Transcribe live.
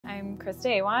I'm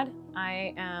Krista Awad.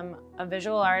 I am a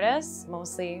visual artist,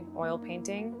 mostly oil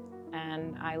painting,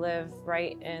 and I live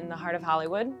right in the heart of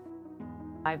Hollywood.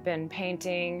 I've been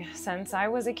painting since I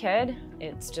was a kid.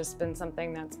 It's just been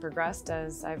something that's progressed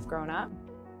as I've grown up.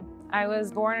 I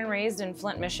was born and raised in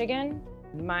Flint, Michigan.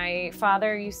 My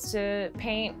father used to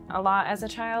paint a lot as a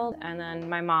child, and then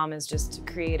my mom is just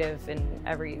creative in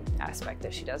every aspect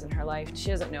that she does in her life.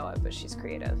 She doesn't know it, but she's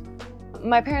creative.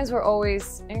 My parents were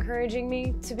always encouraging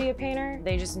me to be a painter.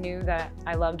 They just knew that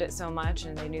I loved it so much,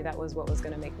 and they knew that was what was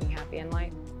going to make me happy in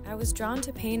life. I was drawn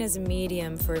to paint as a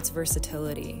medium for its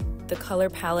versatility. The color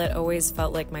palette always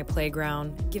felt like my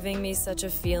playground, giving me such a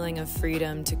feeling of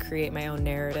freedom to create my own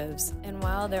narratives. And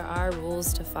while there are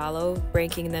rules to follow,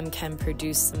 breaking them can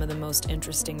produce some of the most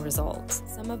interesting results.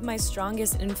 Some of my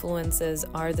strongest influences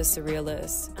are the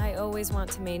surrealists. I always want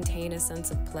to maintain a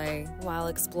sense of play while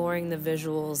exploring the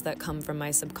visuals that come from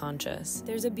my subconscious.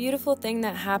 There's a beautiful thing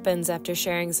that happens after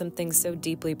sharing something so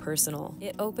deeply personal.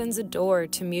 It opens a door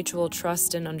to mutual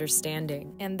trust and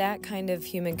understanding, and that kind of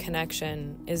human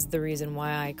connection is the reason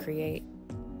why I create.